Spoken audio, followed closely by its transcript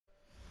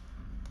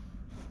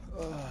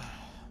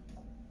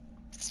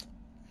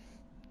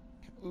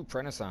Ooh,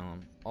 Print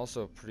Asylum.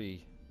 Also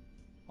pretty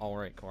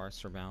alright course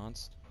for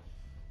balanced.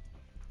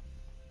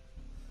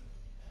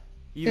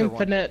 Either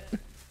Infinite one,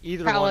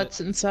 either pallets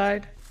one,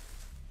 inside.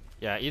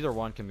 yeah, either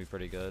one can be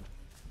pretty good.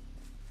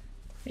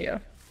 Yeah.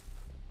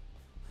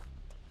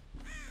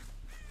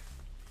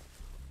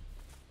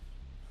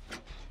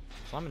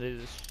 So I'm gonna do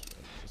this.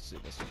 Let's see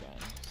this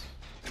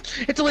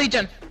again. It's a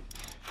Legion!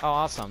 Oh,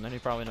 awesome. Then he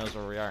probably knows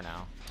where we are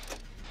now.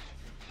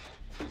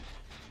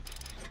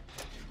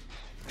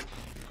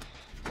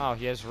 Oh,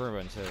 he has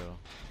Ruin too.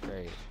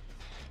 Great.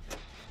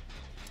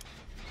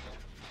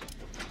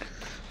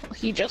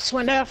 He just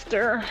went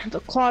after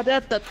the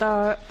Claudette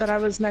that I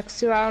was next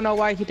to. I don't know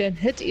why he didn't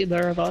hit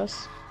either of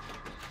us.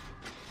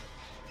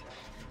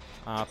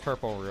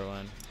 Purple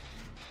Ruin.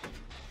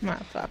 Ah,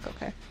 fuck,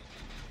 okay.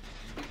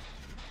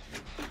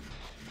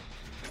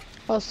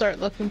 I'll start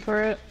looking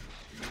for it.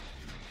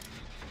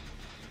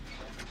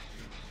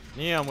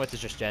 Neon Width is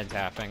just gen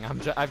tapping.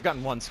 I've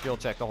gotten one skill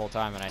check the whole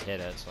time and I hit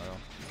it, so.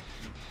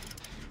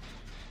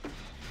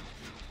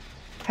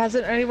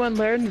 Hasn't anyone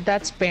learned that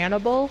that's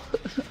bannable?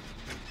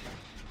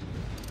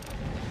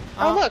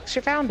 Oh look, she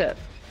found it.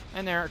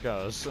 And there it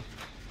goes.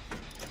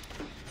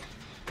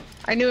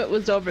 I knew it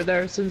was over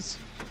there since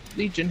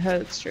Legion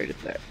had it straight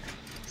there.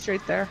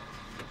 Straight there.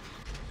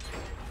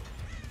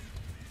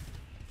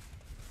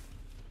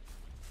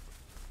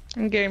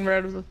 I'm getting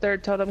rid of the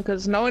third totem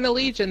because knowing a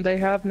Legion, they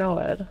have no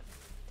ed.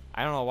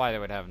 I don't know why they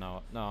would have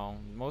no.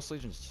 Most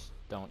Legions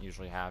don't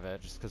usually have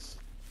it, just because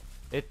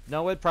it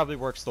probably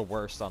works the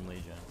worst on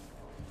Legion.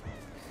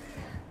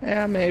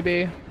 Yeah,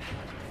 maybe.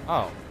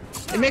 Oh.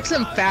 It makes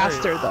them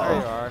faster though. There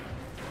you are.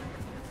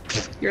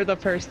 You're the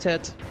first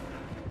hit.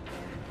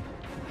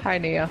 Hi,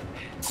 Nia.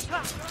 Please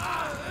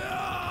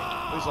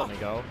let me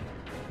go.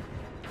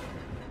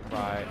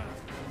 Right.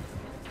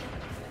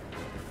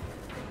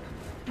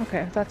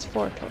 Okay, that's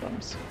 4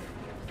 totems.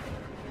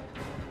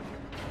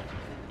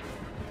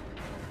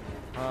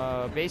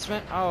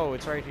 Basement? Oh,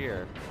 it's right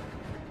here.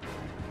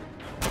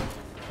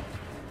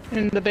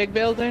 In the big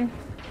building?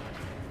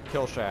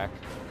 Kill shack.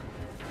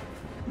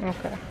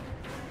 Okay.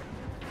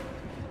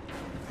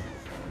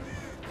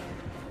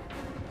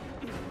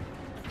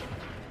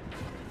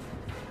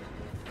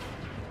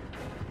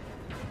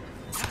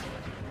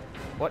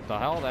 What the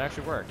hell? That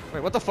actually worked.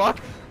 Wait, what the fuck?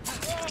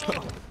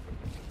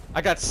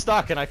 I got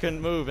stuck and I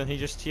couldn't move and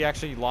he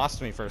actually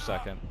lost me for a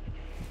second.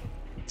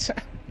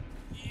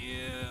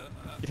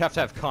 You'd have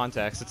to have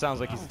context. It sounds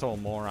like he's a total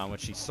moron,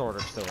 which he sort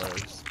of still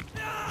is.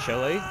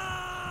 Chili?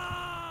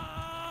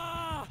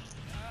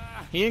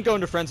 He didn't go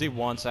into frenzy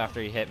once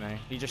after he hit me.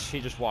 He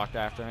just walked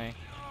after me.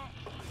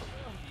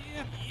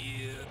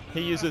 He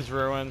uses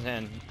ruins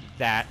and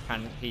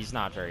he's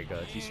not very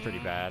good. He's pretty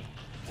bad.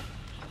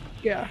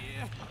 Yeah.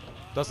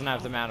 Doesn't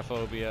have the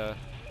manophobia.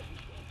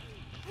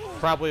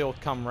 Probably will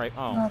come right.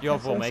 Oh,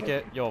 Yov will make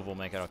it. Yov will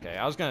make it. Okay,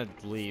 I was gonna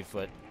leave,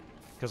 but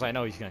because I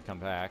know he's gonna come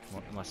back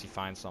unless he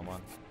finds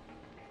someone.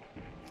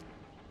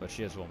 But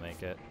Shiz will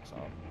make it.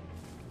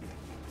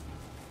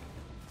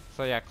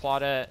 So yeah,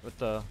 Claudette with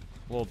the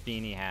little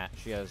beanie hat.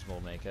 Shiz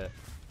will make it.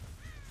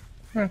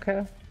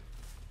 Okay.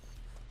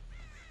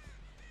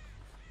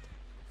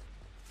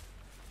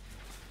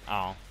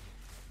 Oh.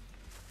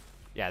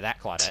 Yeah, that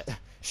Claudette.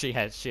 She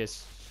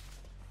has.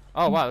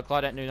 Oh wow, the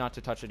Claudette knew not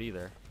to touch it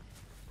either.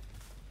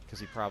 Because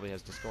he probably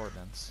has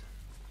discordance.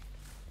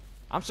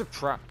 I'm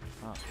surprised.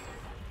 Oh.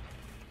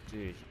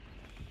 Dude.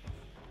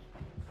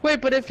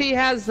 Wait, but if he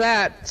has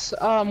that,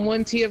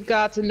 wouldn't he have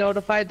gotten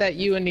notified that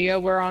you and Nia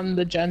were on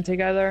the gen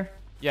together?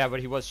 Yeah,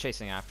 but he was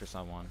chasing after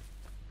someone.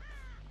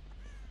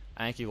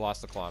 I think he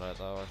lost the Claudette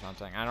though, or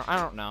something. I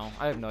don't know.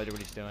 I have no idea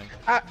what he's doing.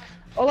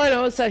 All I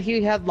know is that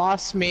he had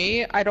lost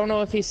me. I don't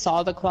know if he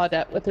saw the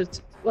Claudette with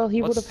his. Well,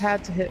 he would have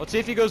had to hit. Let's see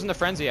if he goes into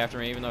frenzy after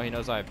me, even though he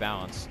knows I have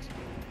balanced.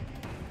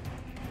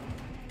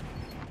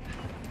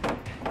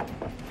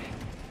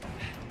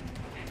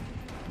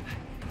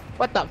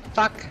 What the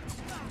fuck?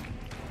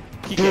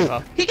 He gave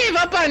up. He gave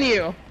up on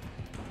you!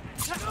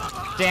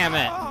 Damn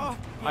it!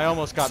 I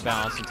almost got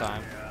balanced in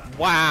time.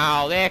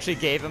 Wow, they actually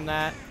gave him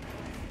that?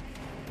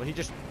 Well, he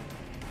just...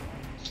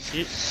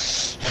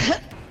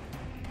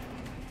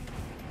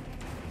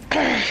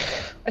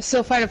 I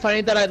still find it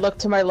funny that I look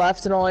to my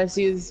left and all I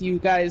see is you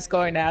guys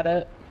going at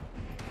it.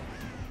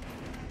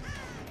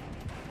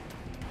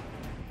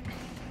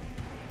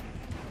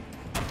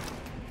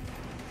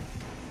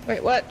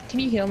 Wait, what? Can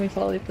you heal me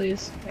fully,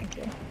 please? Thank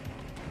you.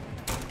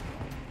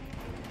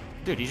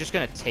 Dude, he's just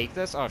gonna take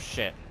this? Oh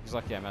shit. He's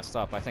lucky I messed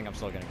up. I think I'm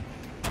still gonna...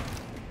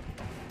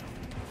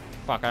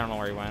 Fuck, I don't know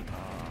where he went.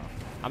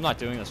 I'm not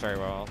doing this very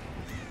well.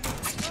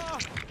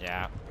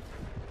 Yeah.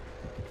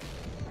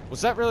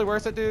 Was that really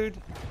worth it, dude?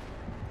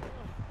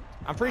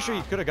 I'm pretty sure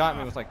you could have gotten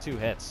me with like 2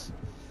 hits.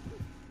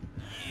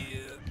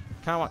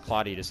 Kinda want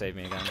Claudie to save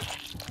me again.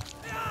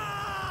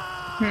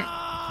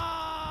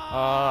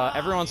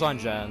 Everyone's on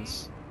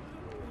gens.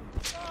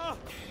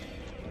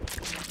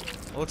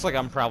 It looks like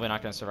I'm probably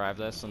not gonna survive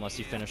this unless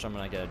you finish. I'm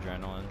gonna get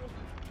adrenaline.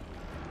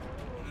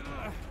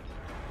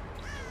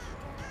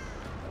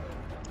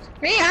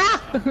 Yeah!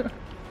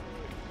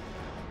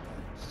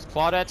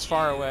 Claudette's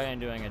far away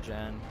and doing a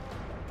gen.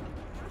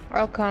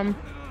 I'll come.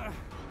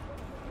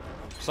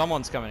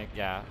 Someone's coming.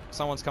 Yeah,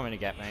 someone's coming to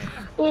get me.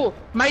 Ooh,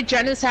 my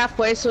gen is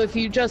halfway, so if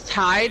you just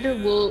hide,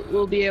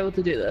 we'll be able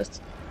to do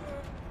this.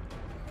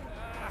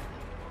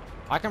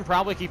 I can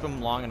probably keep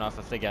them long enough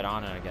if they get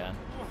on it again.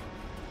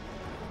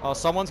 Oh,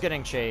 someone's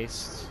getting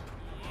chased.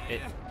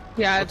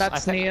 Yeah,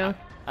 that's Nia.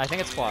 I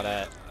think it's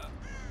Claudette.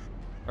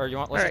 Or you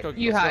want? Let's Alright, go.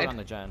 you Let's hide. go on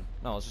the gen.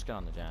 No, let's just get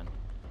on the gen.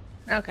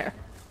 Okay.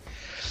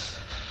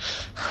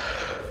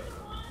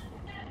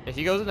 If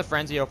he goes into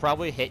frenzy, he'll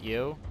probably hit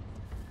you.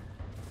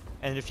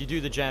 And if you do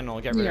the gen, it'll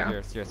get rid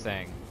of your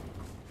thing.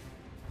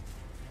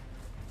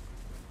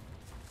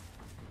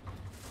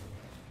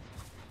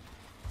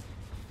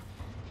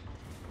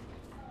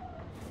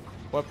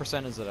 What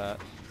percent is it at?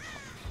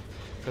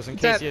 Because in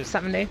case he has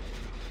 70.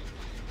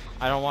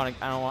 I don't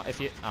want if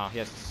he oh he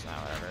has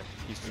whatever.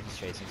 He's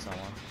chasing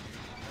someone.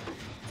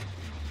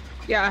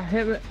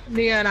 Yeah,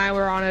 Nia and I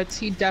were on it.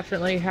 He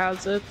definitely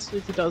has it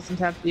if he doesn't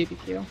have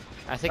BBQ.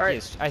 I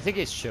think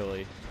he's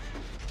chilly.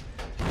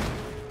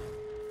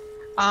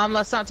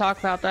 Let's not talk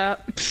about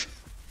that.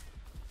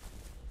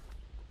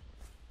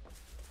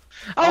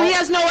 Oh, he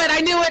has no it. I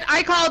knew it.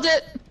 I called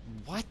it.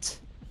 What?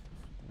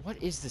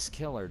 What is this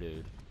killer,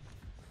 dude?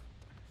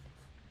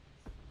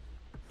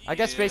 I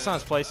guess based on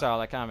his playstyle,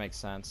 that kind of makes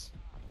sense.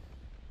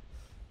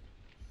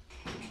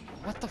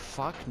 What the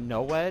fuck?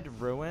 Noed?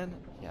 Ruin?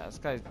 Yeah, this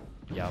guy...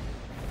 Yep.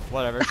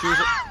 Whatever. She was...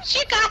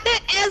 She got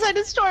it as I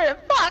destroyed it.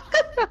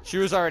 Fuck! She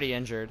was already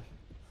injured.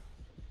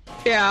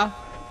 Yeah.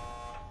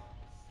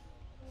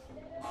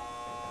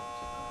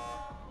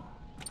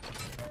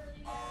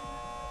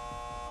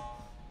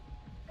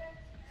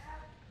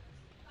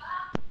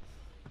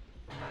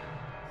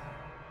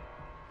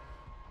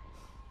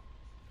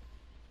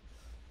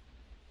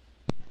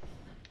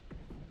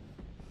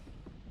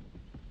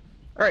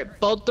 Alright,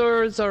 both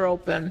doors are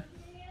open.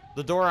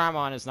 The door I'm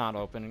on is not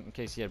open in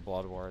case he had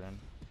Blood Warden.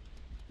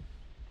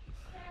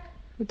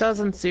 It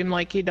doesn't seem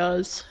like he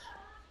does.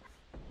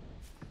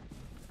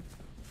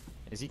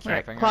 Is he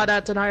camping her?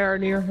 Claudette and I are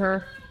near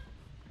her.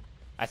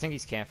 I think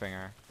he's camping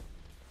her.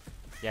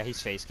 Yeah,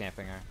 he's face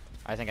camping her.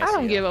 I think I see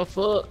don't give him. a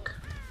fuck.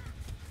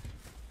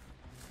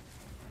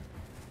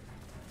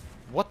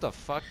 What the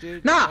fuck,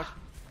 dude? Nah!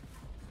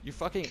 You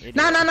fucking idiot.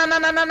 Nah, nah, nah, nah,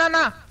 nah, nah, nah,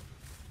 nah!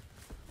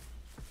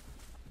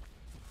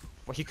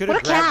 Well, he could have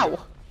What a grabbed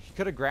cow! He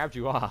could have grabbed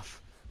you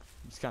off.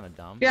 He's kind of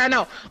dumb. Yeah, I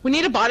know. We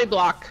need a body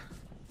block.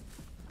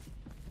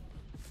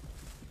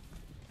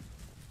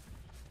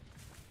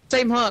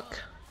 Same hook.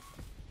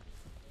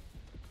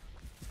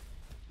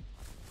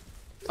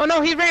 Oh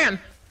no, he ran!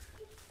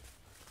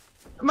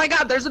 Oh my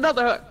god, there's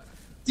another hook.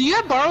 Do you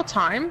have borrow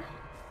time?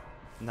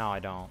 No, I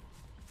don't.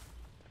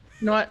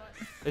 You know what?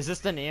 Is this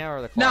the Nia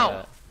or the Claudette?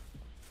 No.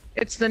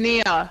 It's the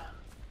Nia.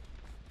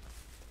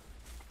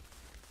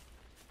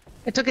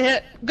 I took a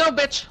hit. Go,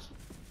 bitch!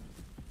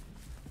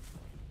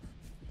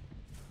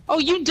 Oh,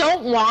 you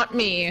don't want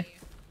me!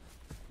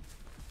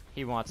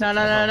 He wants No, it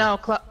no, to no, him.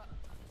 no.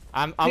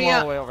 I'm Nia,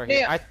 all the way over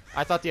here. Nia.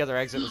 I thought the other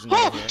exit was near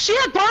Oh, here. she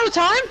had borrow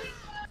time?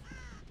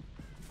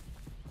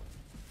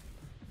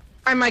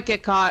 I might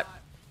get caught.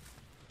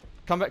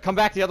 Come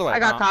back the other way. I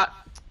got caught.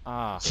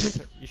 Ah,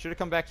 you should have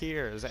come back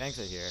here. There's an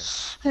exit here.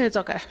 It's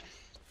okay.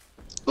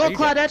 Well, you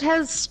Claudette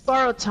has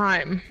borrowed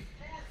time.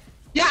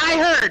 Yeah, I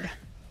heard!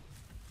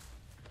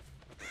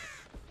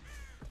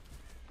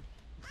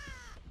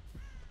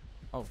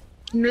 Oh.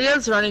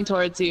 Nia's running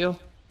towards you.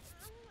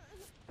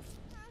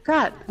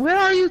 God, where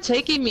are you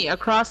taking me?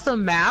 Across the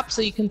map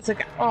so you can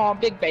stick. Oh,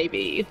 big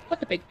baby.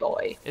 Look at big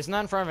boy. Isn't that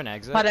in front of an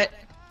exit? Claudette.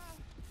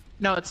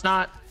 No, it's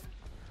not.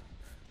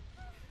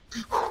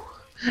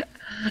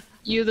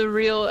 You the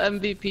real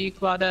MVP,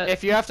 Claudette.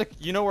 If you have to,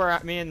 you know where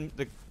me and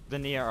the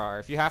Nia are.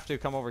 If you have to,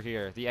 come over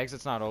here. The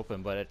exit's not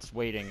open, but it's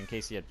waiting in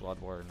case he had Blood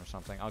Warden or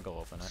something. I'll go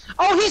open it.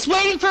 Oh, he's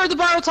waiting for the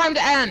borrow time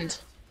to end!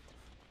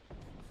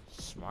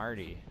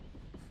 Smarty.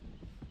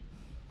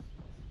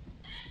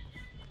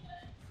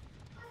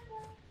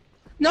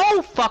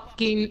 No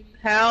fucking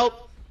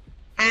help!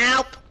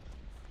 Help!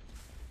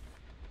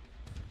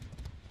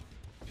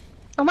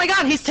 Oh my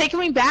god, he's taking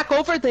me back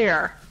over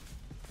there!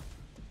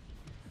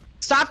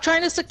 Stop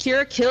trying to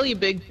secure a kill, you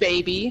big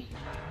baby.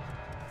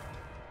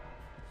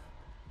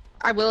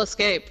 I will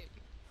escape.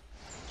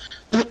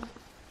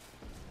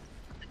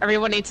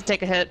 Everyone needs to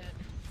take a hit.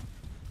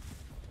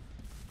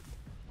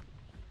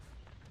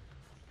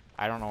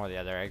 I don't know where the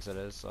other exit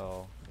is,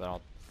 so then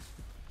I'll.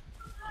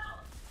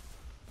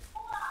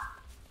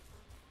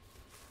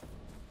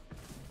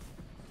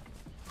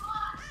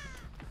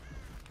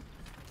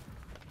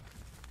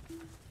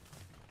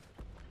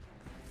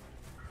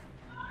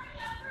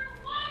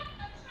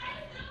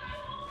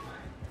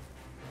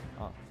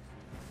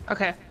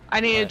 Okay, I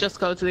need to just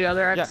go to the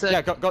other exit.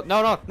 Yeah, go.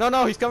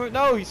 No, he's coming.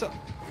 No, he's. Oh,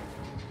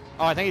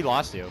 I think he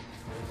lost you.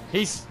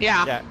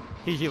 Yeah,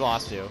 he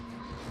lost you.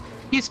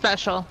 He's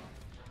special.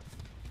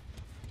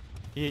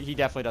 He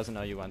definitely doesn't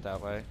know you went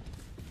that way.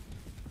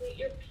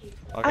 Okay,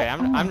 Oh,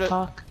 I'm just.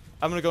 fuck.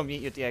 I'm gonna go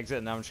meet you at the exit,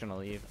 and then I'm just gonna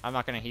leave. I'm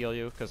not gonna heal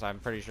you because I'm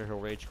pretty sure he'll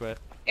rage quit.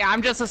 Yeah,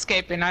 I'm just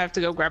escaping. I have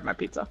to go grab my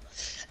pizza.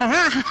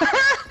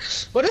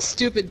 What a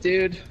stupid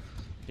dude.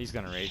 He's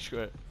gonna rage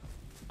quit.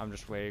 I'm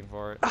just waiting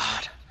for it.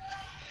 God.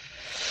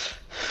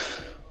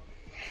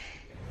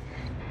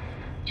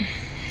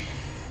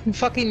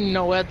 Fucking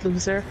Noed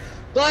loser.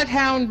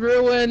 Bloodhound,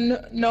 Ruin,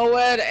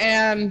 Noed,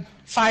 and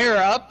Fire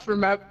Up.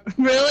 Remember?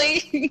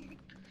 Really?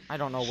 I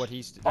don't know what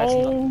he's.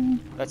 Oh.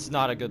 That's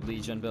not a good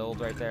Legion build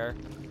right there.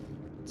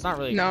 It's not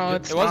really. No,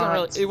 good. it's It wasn't not.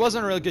 really. It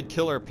wasn't a really good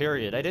killer.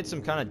 Period. I did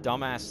some kind of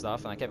dumbass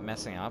stuff, and I kept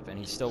messing up, and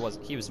he still was.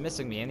 He was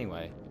missing me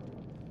anyway.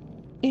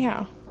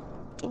 Yeah.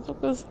 The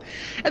fuck was...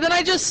 And then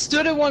I just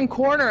stood in one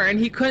corner and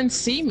he couldn't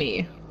see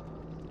me.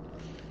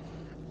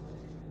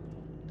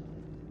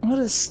 What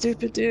a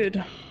stupid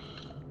dude.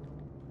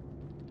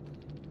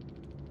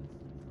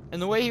 And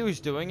the way he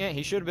was doing it,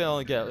 he should have been able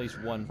to get at least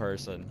one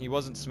person. He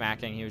wasn't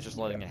smacking. He was just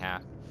letting it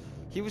happen.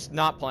 He was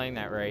not playing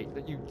that right.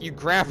 You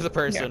grab the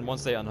person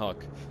once they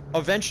unhook.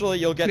 Eventually,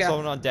 you'll get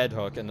someone on dead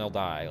hook and they'll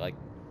die. Like,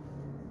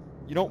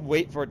 you don't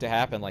wait for it to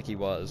happen like he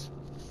was.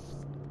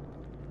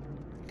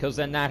 Because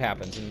then that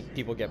happens and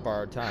people get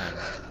borrowed time.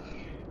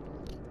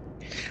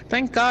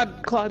 Thank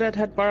God Claudette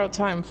had borrowed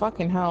time.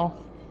 Fucking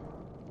hell.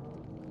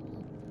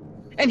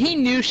 And he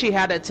knew she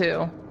had it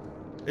too.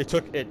 It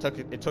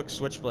took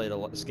Switchblade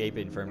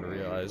escaping for him to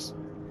realize.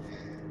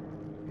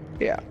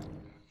 Yeah.